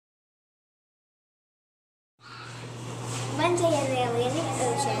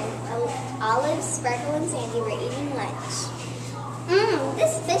ocean, Olive, Sparkle, and Sandy were eating lunch.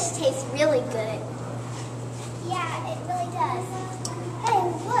 This fish tastes really good. Yeah, it really does. Hey,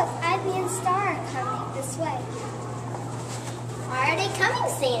 look, Ivy and Star are coming this way. Why are they coming,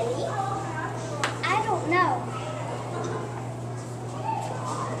 Sandy? I don't know.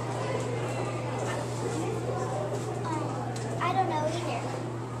 I don't know either.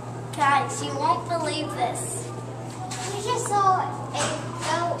 Guys, you won't believe this. We just saw a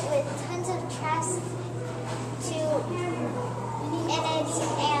boat with tons of trash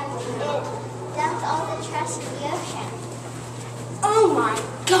and it dumped all the trash in the ocean. Oh my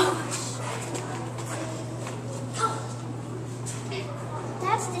gosh!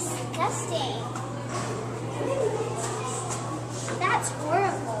 That's disgusting. That's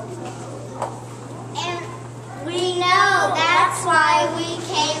horrible. And we know that's why we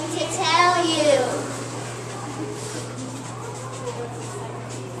came to tell you.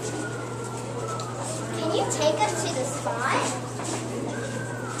 Can you take us to the spot?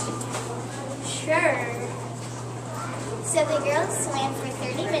 Sure. So the girls swam for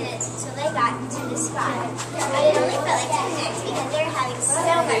 30 minutes until they got to the spot. But it only felt like 10 minutes because they were having so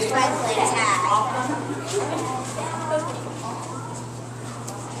much fun playing tag.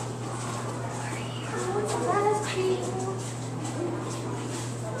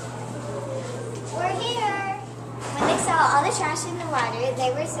 We're here. When they saw all the trash in the water,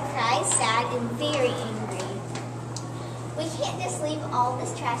 they were surprised, sad, and very angry. We can't just leave all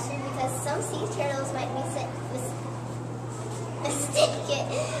this trash in because some sea turtles might mistake it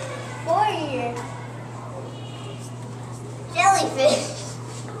for jellyfish.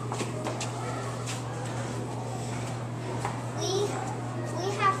 We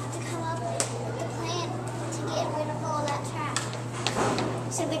have to come up with a plan to get rid of all that trash.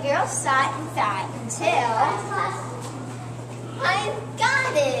 So the girls thought and thought until I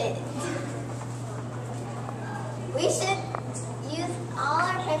got it. We should use all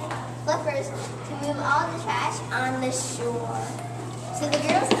our flippers to move all the trash on the shore. So the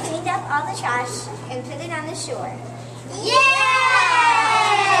girls cleaned up all the trash and put it on the shore. Yay!